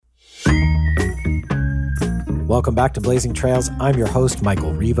Welcome back to Blazing Trails. I'm your host,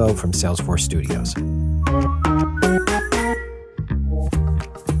 Michael Revo from Salesforce Studios.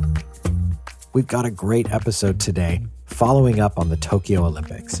 We've got a great episode today following up on the Tokyo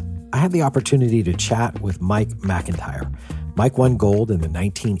Olympics. I had the opportunity to chat with Mike McIntyre. Mike won gold in the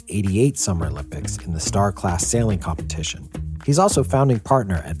 1988 Summer Olympics in the Star Class sailing competition. He's also founding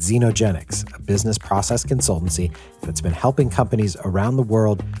partner at Xenogenics, a business process consultancy that's been helping companies around the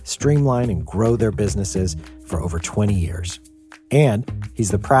world streamline and grow their businesses for over 20 years. And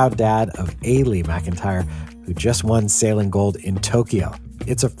he's the proud dad of Ailey McIntyre, who just won sailing gold in Tokyo.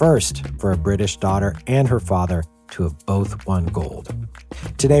 It's a first for a British daughter and her father to have both won gold.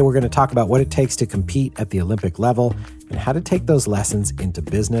 Today, we're going to talk about what it takes to compete at the Olympic level and how to take those lessons into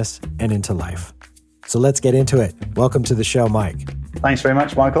business and into life. So let's get into it. Welcome to the show, Mike. Thanks very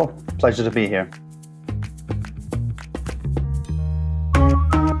much, Michael. Pleasure to be here.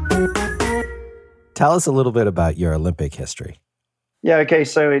 Tell us a little bit about your Olympic history. Yeah, okay.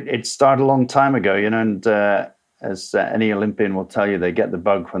 So it started a long time ago, and as any Olympian will tell you, they get the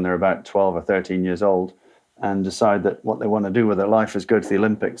bug when they're about 12 or 13 years old and decide that what they want to do with their life is go to the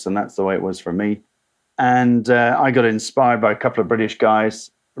Olympics. And that's the way it was for me. And I got inspired by a couple of British guys,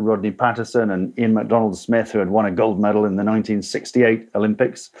 Rodney Patterson and Ian MacDonald-Smith, who had won a gold medal in the 1968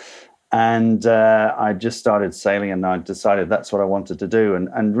 Olympics. And I just started sailing and I decided that's what I wanted to do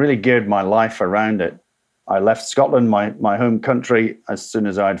and really geared my life around it. I left Scotland, my home country, as soon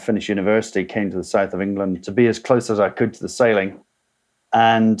as I'd finished university, came to the south of England to be as close as I could to the sailing.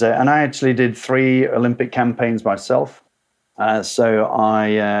 And I actually did 3 Olympic campaigns myself. So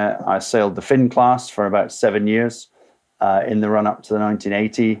I sailed the Finn class for about 7 years in the run-up to the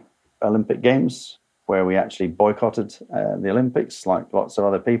 1980 Olympic Games, where we actually boycotted the Olympics like lots of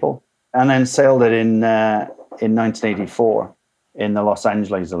other people. And then sailed it in 1984. In the Los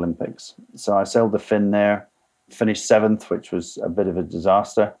Angeles Olympics. So I sailed the Finn there, finished 7th, which was a bit of a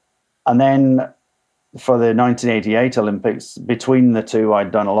disaster. And then for the 1988 Olympics, between the two,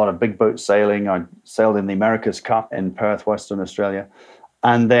 I'd done a lot of big boat sailing. I sailed in the America's Cup in Perth, Western Australia.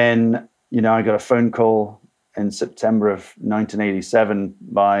 And then, I got a phone call in September of 1987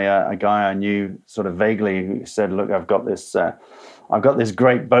 by a guy I knew sort of vaguely who said, look, I've got this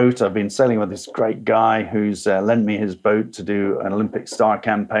great boat. I've been sailing with this great guy who's lent me his boat to do an Olympic Star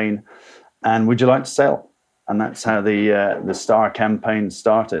campaign. And would you like to sail? And that's how the Star campaign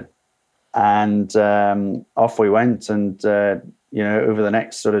started. And off we went. And, over the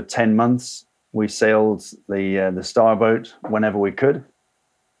next sort of 10 months, we sailed the Star boat whenever we could.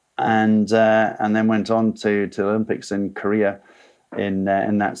 And then went on to the Olympics in Korea in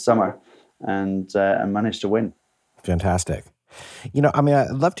that summer and managed to win. Fantastic.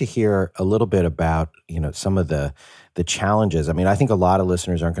 I'd love to hear a little bit about, some of the challenges. I think a lot of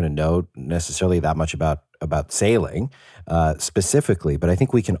listeners aren't going to know necessarily that much about sailing specifically, but I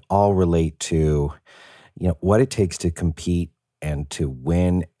think we can all relate to, what it takes to compete and to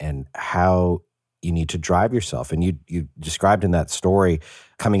win and how you need to drive yourself. And you described in that story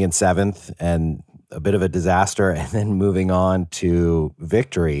coming in 7th and a bit of a disaster and then moving on to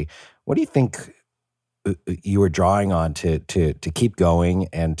victory. What do you think you were drawing on to keep going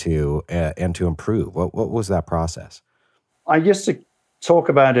and to improve? What was that process? I used to talk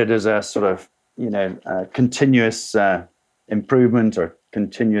about it as a sort of continuous improvement or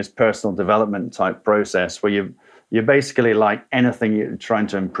continuous personal development type process where you're basically like anything you're trying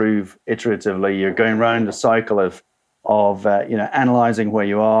to improve iteratively. You're going around a cycle of analyzing where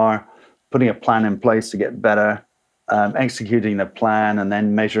you are, putting a plan in place to get better, executing the plan, and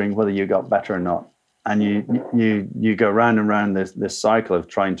then measuring whether you got better or not. And you go round and round this cycle of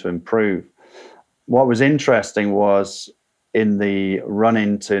trying to improve. What was interesting was in the run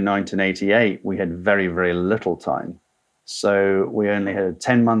into 1988, we had very, very little time. So we only had a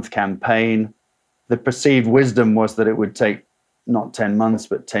 10-month campaign. The perceived wisdom was that it would take not 10 months,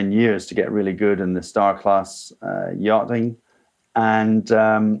 but 10 years to get really good in the Star Class yachting. And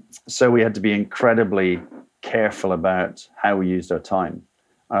so we had to be incredibly careful about how we used our time.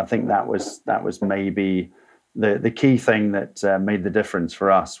 I think that was maybe the key thing that made the difference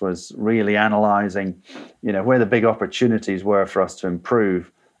for us was really analyzing, where the big opportunities were for us to improve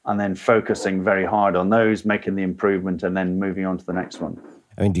and then focusing very hard on those, making the improvement and then moving on to the next one.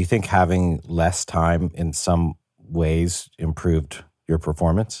 Do you think having less time in some ways improved your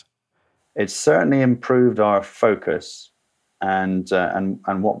performance? It certainly improved our focus and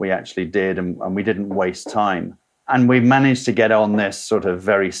what we actually did, and we didn't waste time. And we managed to get on this sort of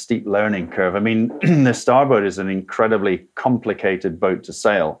very steep learning curve. The Starboat is an incredibly complicated boat to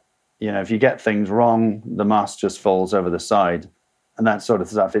sail. If you get things wrong, the mast just falls over the side. and that sort of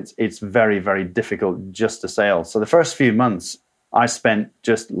stuff, it's very, very difficult just to sail. So the first few months I spent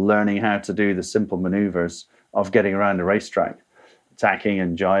just learning how to do the simple maneuvers of getting around a racetrack, tacking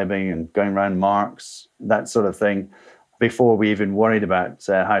and jibing and going around marks, that sort of thing, before we even worried about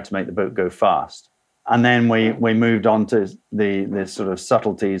how to make the boat go fast. And then we moved on to the sort of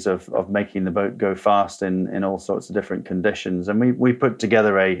subtleties of making the boat go fast in all sorts of different conditions. And we put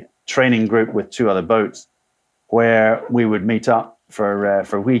together a training group with 2 other boats where we would meet up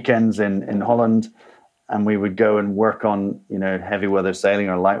for weekends in Holland, and we would go and work on, heavy weather sailing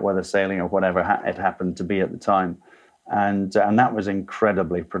or light weather sailing or whatever it happened to be at the time. And that was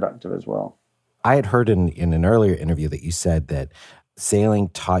incredibly productive as well. I had heard in an earlier interview that you said that sailing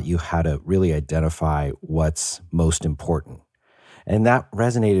taught you how to really identify what's most important. And that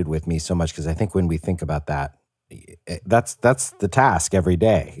resonated with me so much because I think when we think about that, that's the task every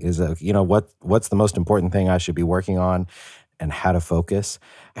day is, what's the most important thing I should be working on and how to focus.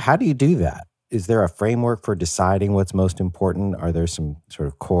 How do you do that? Is there a framework for deciding what's most important? Are there some sort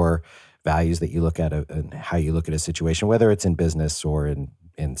of core values that you look at and how you look at a situation, whether it's in business or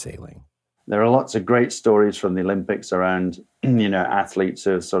in sailing? There are lots of great stories from the Olympics around, athletes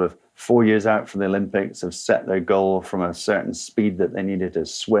who are sort of 4 years out from the Olympics have set their goal from a certain speed that they needed to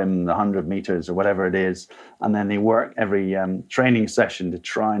swim the 100 meters or whatever it is. And then they work every training session to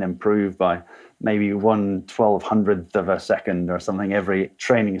try and improve by maybe 1/1200th of a second or something every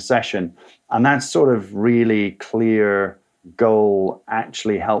training session. And that sort of really clear goal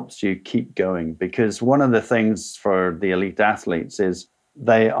actually helps you keep going, because one of the things for the elite athletes is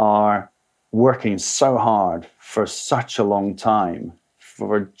they are working so hard for such a long time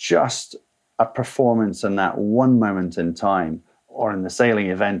for just a performance in that one moment in time, or in the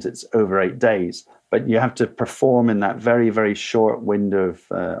sailing event, it's over 8 days. But you have to perform in that very, very short window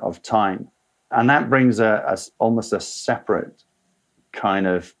of time. And that brings almost a separate kind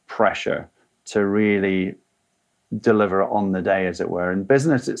of pressure to really deliver on the day, as it were. In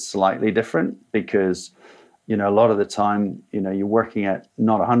business, it's slightly different because, a lot of the time, you're working at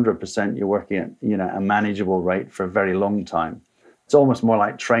not 100%, you're working at, a manageable rate for a very long time. It's almost more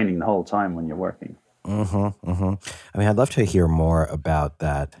like training the whole time when you're working. Mm-hmm, mm-hmm. I mean, I'd love to hear more about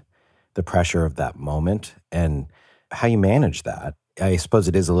that, the pressure of that moment and how you manage that. I suppose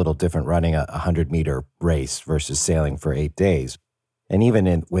it is a little different running a 100-meter race versus sailing for 8 days. And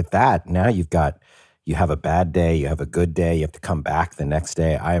even with that, now you have a bad day, you have a good day, you have to come back the next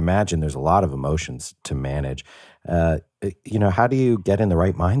day. I imagine there's a lot of emotions to manage. How do you get in the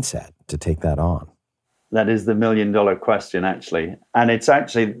right mindset to take that on? That is the $1 million question, actually. And it's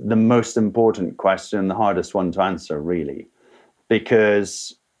actually the most important question, the hardest one to answer, really.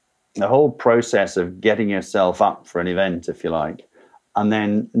 Because the whole process of getting yourself up for an event, if you like, and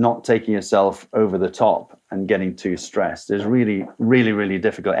then not taking yourself over the top and getting too stressed is really, really, really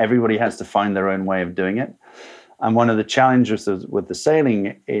difficult. Everybody has to find their own way of doing it. And one of the challenges with the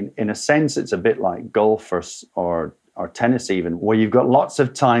sailing, in a sense, it's a bit like golf or tennis even, where you've got lots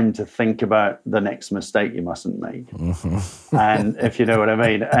of time to think about the next mistake you mustn't make. Mm-hmm. And if you know what I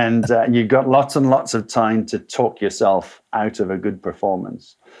mean. And you've got lots and lots of time to talk yourself out of a good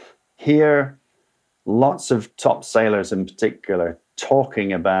performance. Here, lots of top sailors in particular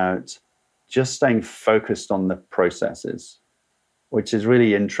talking about just staying focused on the processes, which is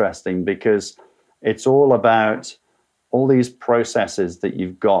really interesting because it's all about all these processes that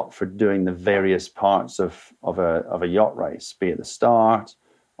you've got for doing the various parts of a yacht race, be it the start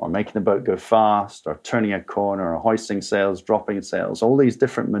or making the boat go fast or turning a corner or hoisting sails, dropping sails, all these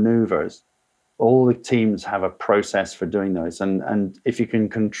different maneuvers. All the teams have a process for doing those. And if you can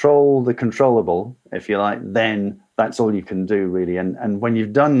control the controllable, if you like, then that's all you can do, really. And when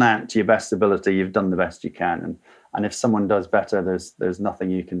you've done that to your best ability, you've done the best you can. And if someone does better, there's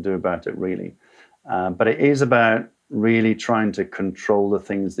nothing you can do about it, really. But it is about really trying to control the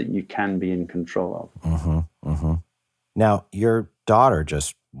things that you can be in control of. Mm-hmm, mm-hmm. Now, your daughter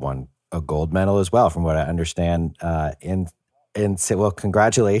just won a gold medal as well, from what I understand, and say, well,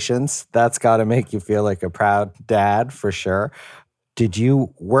 congratulations. That's got to make you feel like a proud dad for sure. Did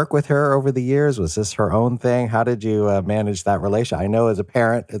you work with her over the years? Was this her own thing? How did you manage that relation? I know as a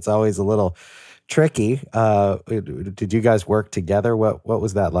parent, it's always a little tricky. Did you guys work together? What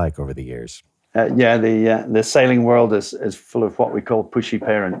was that like over the years? The sailing world is full of what we call pushy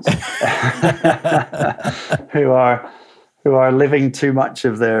parents who are living too much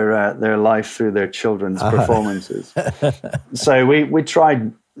of their life through their children's performances. So we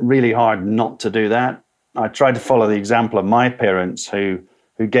tried really hard not to do that. I tried to follow the example of my parents who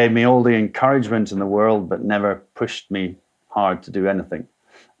gave me all the encouragement in the world but never pushed me hard to do anything.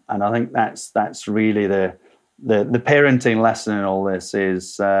 And I think that's really the parenting lesson in all this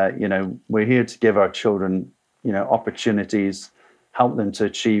is, we're here to give our children, opportunities, help them to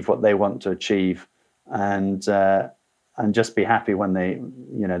achieve what they want to achieve, and just be happy when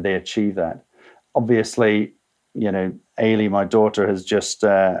they achieve that. Obviously, Ailey, my daughter, has just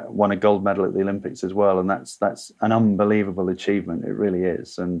won a gold medal at the Olympics as well, and that's an unbelievable achievement. It really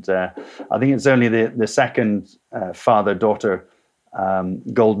is, and I think it's only the second father-daughter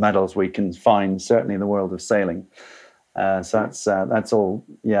gold medals we can find, certainly in the world of sailing. So that's all.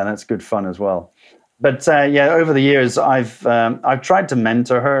 Yeah, that's good fun as well. But over the years, I've tried to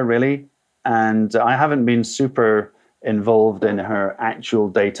mentor her really, and I haven't been super involved in her actual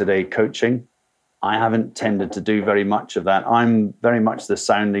day-to-day coaching. I haven't tended to do very much of that. I'm very much the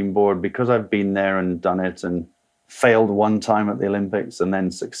sounding board because I've been there and done it and failed one time at the Olympics and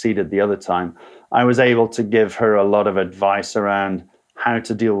then succeeded the other time. I was able to give her a lot of advice around how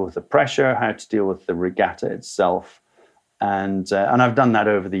to deal with the pressure, how to deal with the regatta itself. And I've done that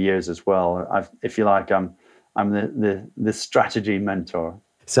over the years as well. If you like, I'm the strategy mentor.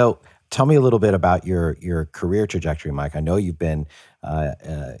 So tell me a little bit about your career trajectory, Mike. I know you've been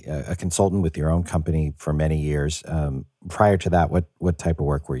a consultant with your own company for many years. Prior to that, what type of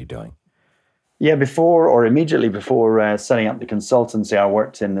work were you doing? Yeah, immediately before setting up the consultancy, I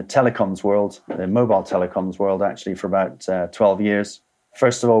worked in the telecoms world, the mobile telecoms world, actually, for about 12 years.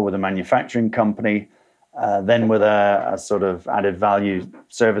 First of all, with a manufacturing company, then with a sort of added value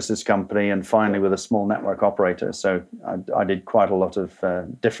services company, and finally with a small network operator. So I did quite a lot of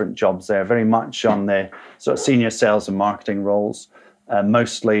different jobs there, very much on the sort of senior sales and marketing roles,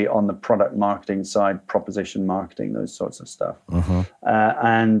 mostly on the product marketing side, proposition marketing, those sorts of stuff. Mm-hmm.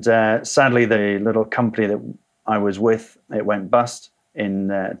 And sadly, the little company that I was with, it went bust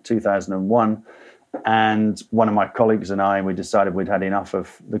in 2001. And one of my colleagues and I, we decided we'd had enough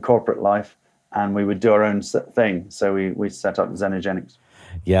of the corporate life and we would do our own thing. So we set up Xenogenics.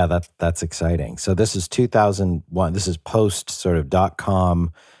 Yeah, that's exciting. So this is 2001. This is post sort of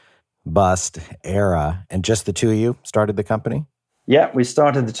 .com bust era. And just the two of you started the company? Yeah, we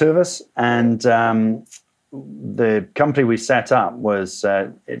started the two of us. And the company we set up was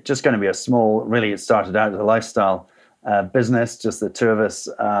just going to be a small, really, it started out as a lifestyle business, just the two of us,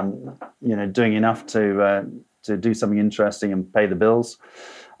 doing enough to do something interesting and pay the bills.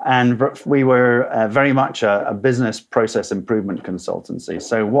 And we were very much a business process improvement consultancy.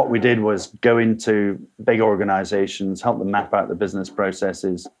 So what we did was go into big organizations, help them map out the business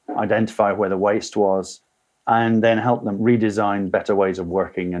processes, identify where the waste was, and then help them redesign better ways of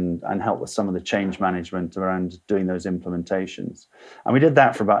working and help with some of the change management around doing those implementations. And we did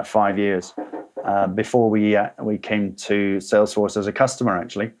that for about 5 years before we came to Salesforce as a customer,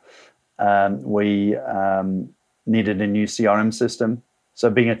 actually. We needed a new CRM system. So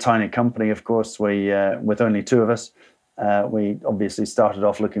being a tiny company, of course, we with only two of us, we obviously started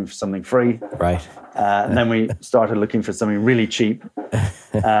off looking for something free. Right. And then we started looking for something really cheap.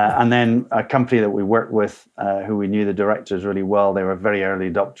 And then a company that we worked with, who we knew the directors really well, they were a very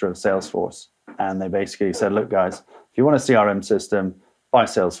early adopter of Salesforce. And they basically said, look, guys, if you want a CRM system, buy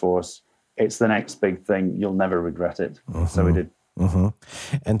Salesforce. It's the next big thing. You'll never regret it. Mm-hmm. So we did. Mm-hmm.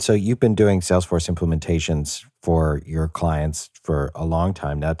 And so you've been doing Salesforce implementations for your clients for a long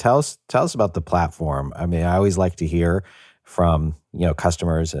time now. Tell us about the platform. I mean, I always like to hear from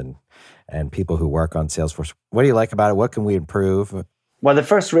customers and people who work on Salesforce. What do you like about it? What can we improve? Well, the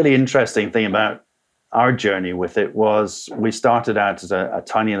first really interesting thing about our journey with it was we started out as a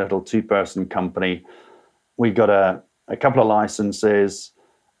tiny little 2-person company. We got a couple of licenses.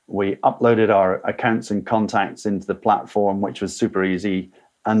 We uploaded our accounts and contacts into the platform, which was super easy.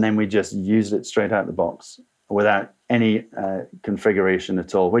 And then we just used it straight out the box without any configuration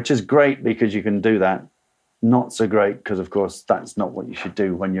at all, which is great because you can do that. Not so great because, of course, that's not what you should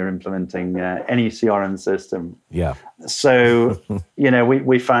do when you're implementing any CRM system. Yeah. So,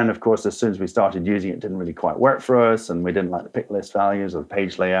 we found, of course, as soon as we started using it, it didn't really quite work for us. And we didn't like the pick list values or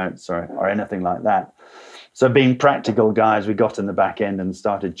page layouts or anything like that. So being practical guys, we got in the back end and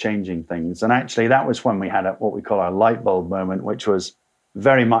started changing things. And actually, that was when we had what we call our light bulb moment, which was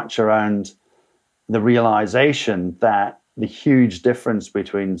very much around the realization that the huge difference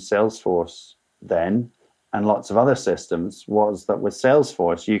between Salesforce then and lots of other systems was that with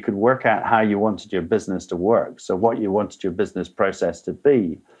Salesforce, you could work out how you wanted your business to work, so what you wanted your business process to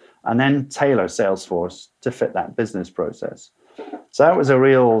be, and then tailor Salesforce to fit that business process. So that was a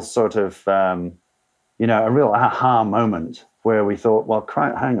real sort of... a real aha moment where we thought, well,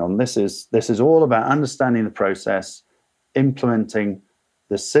 hang on, this is all about understanding the process, implementing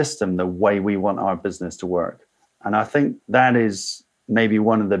the system the way we want our business to work. And I think that is maybe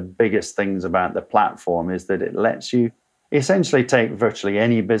one of the biggest things about the platform is that it lets you essentially take virtually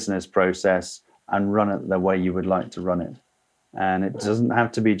any business process and run it the way you would like to run it. And it doesn't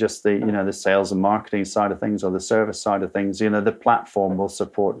have to be just the sales and marketing side of things or the service side of things. The platform will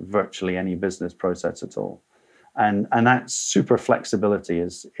support virtually any business process at all. And that super flexibility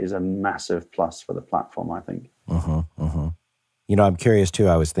is a massive plus for the platform, I think. Mm-hmm, mm-hmm. I'm curious too.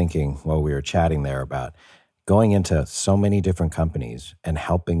 I was thinking while we were chatting there about going into so many different companies and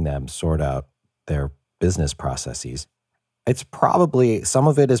helping them sort out their business processes. It's probably, some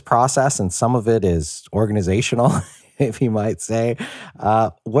of it is process and some of it is organizational, if you might say.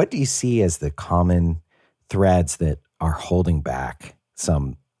 What do you see as the common threads that are holding back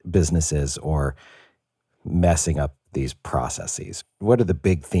some businesses or messing up these processes? What are the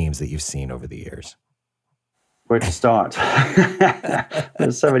big themes that you've seen over the years? Where to start?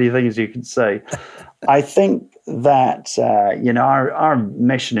 There's so many things you can say. I think that, our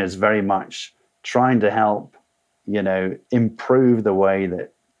mission is very much trying to help, improve the way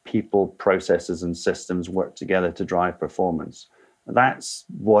that people, processes, and systems work together to drive performance. That's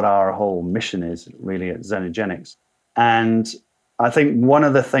what our whole mission is, really, at Xenogenics. And I think one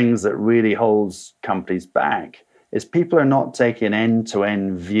of the things that really holds companies back is people are not taking an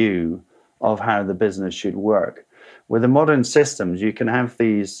end-to-end view of how the business should work. With the modern systems, you can have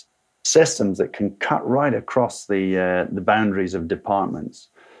these systems that can cut right across the boundaries of departments.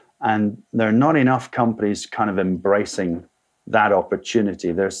 And there are not enough companies kind of embracing that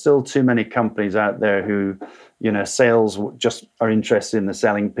opportunity. There's still too many companies out there who, sales just are interested in the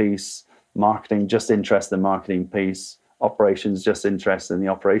selling piece, marketing just interested in the marketing piece, operations just interested in the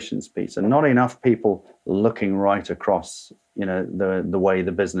operations piece, and not enough people looking right across, the way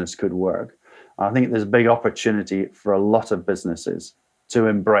the business could work. I think there's a big opportunity for a lot of businesses to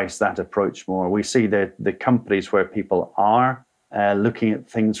embrace that approach more. We see the companies where people are looking at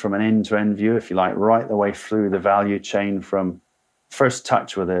things from an end-to-end view, if you like, right the way through the value chain, from first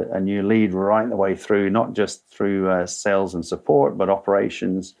touch with a new lead right the way through, not just through sales and support, but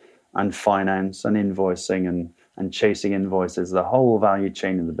operations and finance and invoicing and chasing invoices, the whole value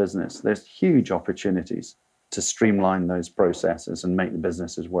chain of the business. There's huge opportunities to streamline those processes and make the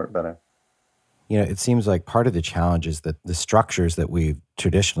businesses work better. It seems like part of the challenge is that the structures that we've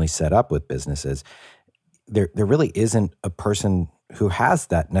traditionally set up with businesses, there really isn't a person who has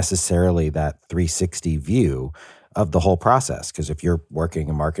that 360 view of the whole process. Because if you're working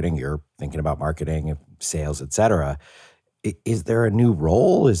in marketing, you're thinking about marketing, sales, et cetera. Is there a new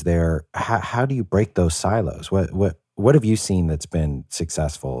role? How do you break those silos? What have you seen that's been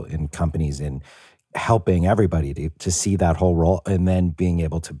successful in companies in helping everybody to see that whole role and then being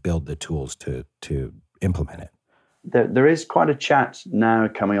able to build the tools to implement it? There is quite a chat now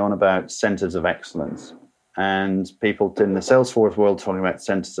coming on about centers of excellence, and people in the Salesforce world talking about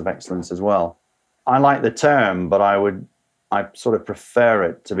centers of excellence as well. I like the term, but I sort of prefer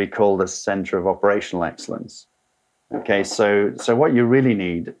it to be called a center of operational excellence. Okay, so what you really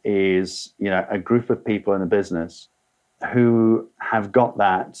need is, a group of people in a business who have got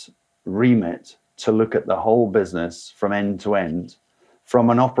that remit to look at the whole business from end to end, from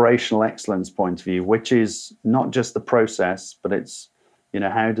an operational excellence point of view, which is not just the process, but it's,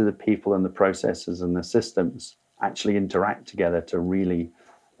 how do the people and the processes and the systems actually interact together to really,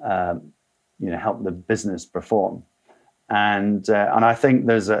 help the business perform. And I think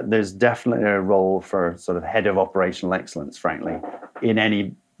there's definitely a role for sort of head of operational excellence, frankly, in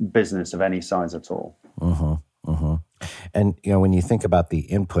any business of any size at all. Mm-hmm, mm-hmm. And when you think about the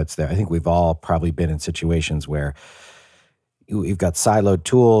inputs there, I think we've all probably been in situations where you've got siloed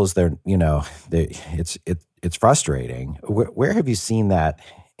tools. It's frustrating. Where have you seen that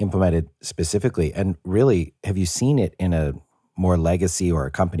implemented specifically? And really, have you seen it in a more legacy or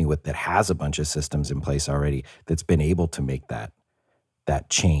a company that has a bunch of systems in place already that's been able to make that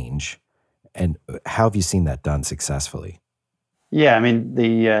change? And how have you seen that done successfully? Yeah, I mean,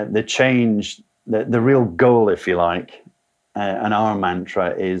 the change, the real goal, if you like, and our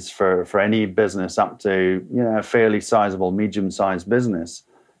mantra is for any business up to a fairly sizable, medium-sized business,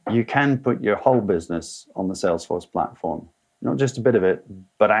 you can put your whole business on the Salesforce platform. Not just a bit of it,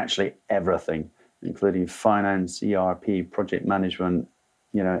 but actually everything, including finance, ERP, project management,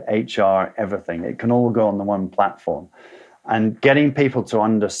 HR, everything. It can all go on the one platform. And getting people to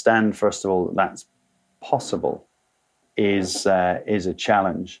understand, first of all, that that's possible is a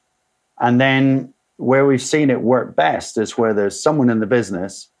challenge. And then where we've seen it work best is where there's someone in the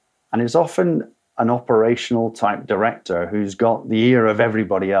business, and it's often an operational type director who's got the ear of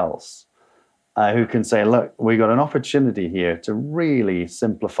everybody else, who can say, look, we got an opportunity here to really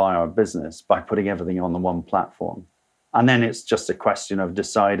simplify our business by putting everything on the one platform. And then it's just a question of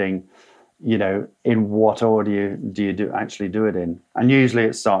deciding, in what order do you actually do it in. And usually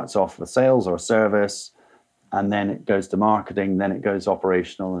it starts off with sales or service, and then it goes to marketing, then it goes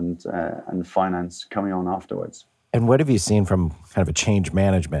operational and finance coming on afterwards. And what have you seen from kind of a change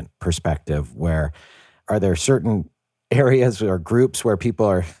management perspective? Where are there certain areas or groups where people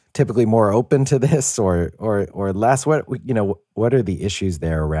are typically more open to this, or less? What are the issues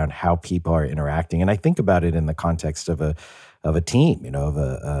there around how people are interacting? And I think about it in the context of a team.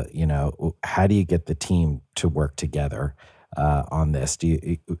 How do you get the team to work together on this?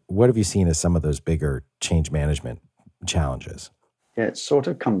 What have you seen as some of those bigger change management challenges? Yeah, it sort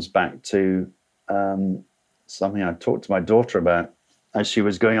of comes back to something I talked to my daughter about as she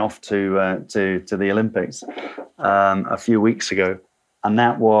was going off to the Olympics a few weeks ago. And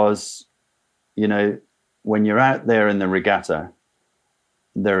that was, when you're out there in the regatta,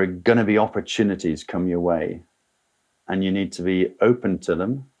 there are going to be opportunities come your way, and you need to be open to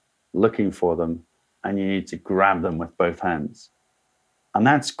them, looking for them, and you need to grab them with both hands. And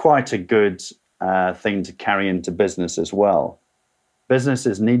that's quite a good thing to carry into business as well.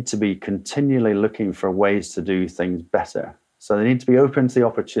 Businesses need to be continually looking for ways to do things better. So they need to be open to the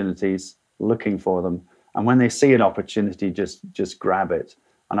opportunities, looking for them. And when they see an opportunity, just grab it.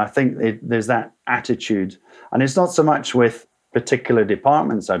 And I think there's that attitude. And it's not so much with particular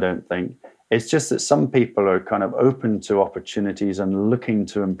departments, I don't think. It's just that some people are kind of open to opportunities and looking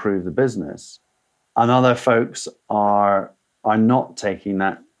to improve the business. And other folks are not taking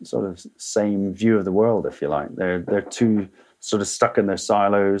that sort of same view of the world, if you like. They're too sort of stuck in their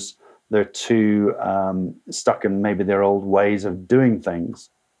silos. They're too stuck in maybe their old ways of doing things.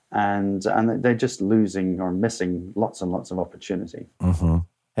 And they're just losing or missing lots and lots of opportunity. Mm-hmm.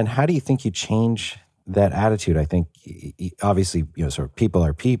 And how do you think you change that attitude? I think obviously, sort of people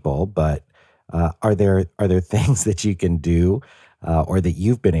are people, but are there things that you can do or that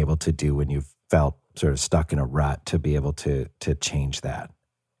you've been able to do when you've felt sort of stuck in a rut to be able to change that?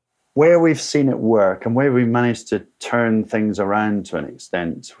 Where we've seen it work and where we've managed to turn things around to an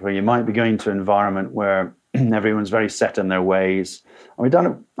extent, where you might be going to an environment where everyone's very set in their ways. And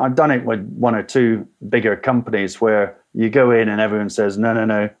I've done it with one or two bigger companies where you go in and everyone says,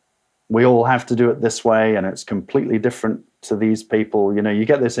 no, we all have to do it this way, and it's completely different to these people. You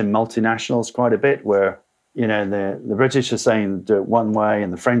get this in multinationals quite a bit where, the British are saying do it one way,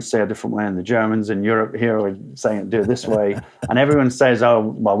 and the French say a different way, and the Germans in Europe here are saying do it this way. And everyone says, oh,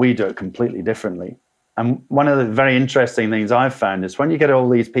 well, we do it completely differently. And one of the very interesting things I've found is when you get all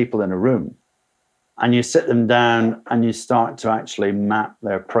these people in a room, and you sit them down and you start to actually map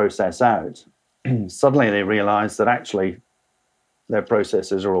their process out, suddenly they realize that actually their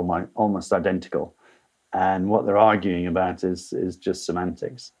processes are almost identical. And what they're arguing about is just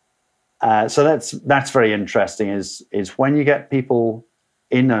semantics. So that's very interesting is when you get people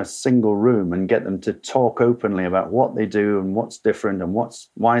in a single room and get them to talk openly about what they do and what's different and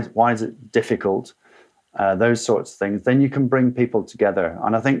why is it difficult, those sorts of things, then you can bring people together.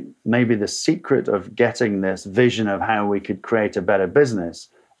 And I think maybe the secret of getting this vision of how we could create a better business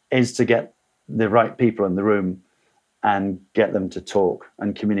is to get the right people in the room and get them to talk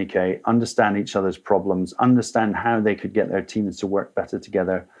and communicate, understand each other's problems, understand how they could get their teams to work better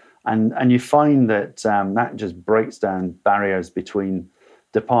together. And you find that that just breaks down barriers between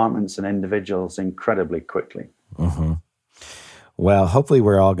departments and individuals incredibly quickly. Mm-hmm. Well, hopefully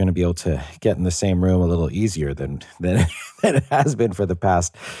we're all going to be able to get in the same room a little easier than it has been for the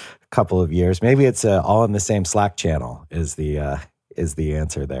past couple of years. Maybe it's all in the same Slack channel is the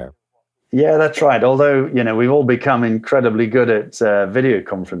answer there. Yeah, that's right. Although, we've all become incredibly good at video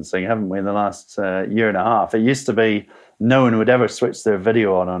conferencing, haven't we, in the last year and a half? It used to be no one would ever switch their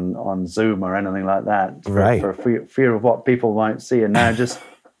video on Zoom or anything like that for fear of what people might see. And now just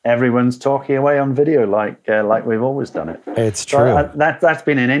everyone's talking away on video like we've always done it. It's true. So that's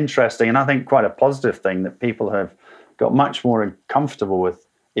been an interesting and I think quite a positive thing that people have got much more comfortable with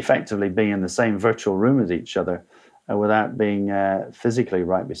effectively being in the same virtual room as each other without being physically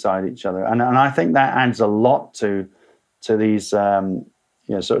right beside each other. And I think that adds a lot to these sort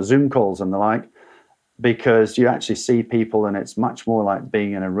of Zoom calls and the like, because you actually see people and it's much more like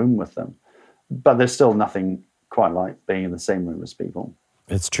being in a room with them. But there's still nothing quite like being in the same room as people.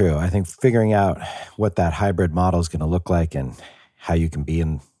 It's true. I think figuring out what that hybrid model is going to look like and how you can be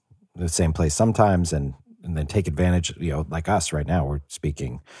in the same place sometimes and then take advantage, like us right now, we're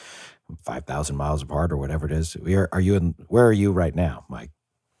speaking 5,000 miles apart or whatever it is. Where are you right now, Mike?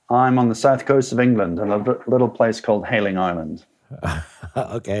 I'm on the south coast of England in a little place called Hayling Island.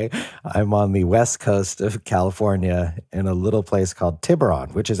 Okay. I'm on the west coast of California in a little place called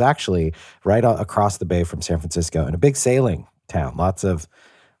Tiburon, which is actually right across the bay from San Francisco, and a big sailing town. Lots of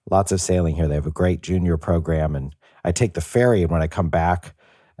sailing here. They have a great junior program, and I take the ferry, and when I come back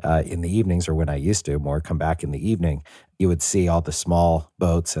in the evenings, or when I used to more come back in the evening, you would see all the small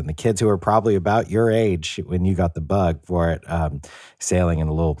boats and the kids who are probably about your age when you got the bug for it, sailing in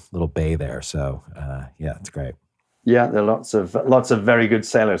a little bay there. So yeah, it's great. Yeah, there are lots of very good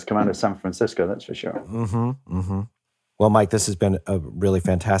sailors come out of San Francisco, that's for sure. Well, Mike, this has been a really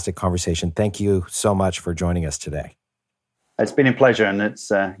fantastic conversation. Thank you so much for joining us today. It's been a pleasure, and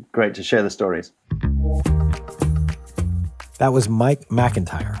it's great to share the stories. That was Mike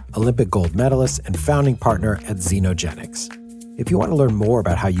McIntyre, Olympic gold medalist and founding partner at Xenogenics. If you want to learn more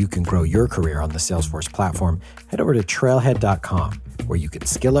about how you can grow your career on the Salesforce platform, head over to trailhead.com, where you can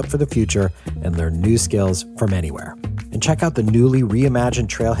skill up for the future and learn new skills from anywhere. And check out the newly reimagined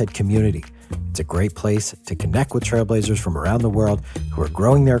Trailhead community. It's a great place to connect with trailblazers from around the world who are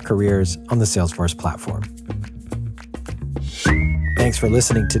growing their careers on the Salesforce platform. Thanks for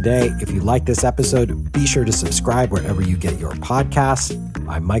listening today. If you like this episode, be sure to subscribe wherever you get your podcasts.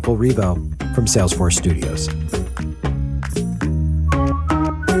 I'm Michael Revo from Salesforce Studios.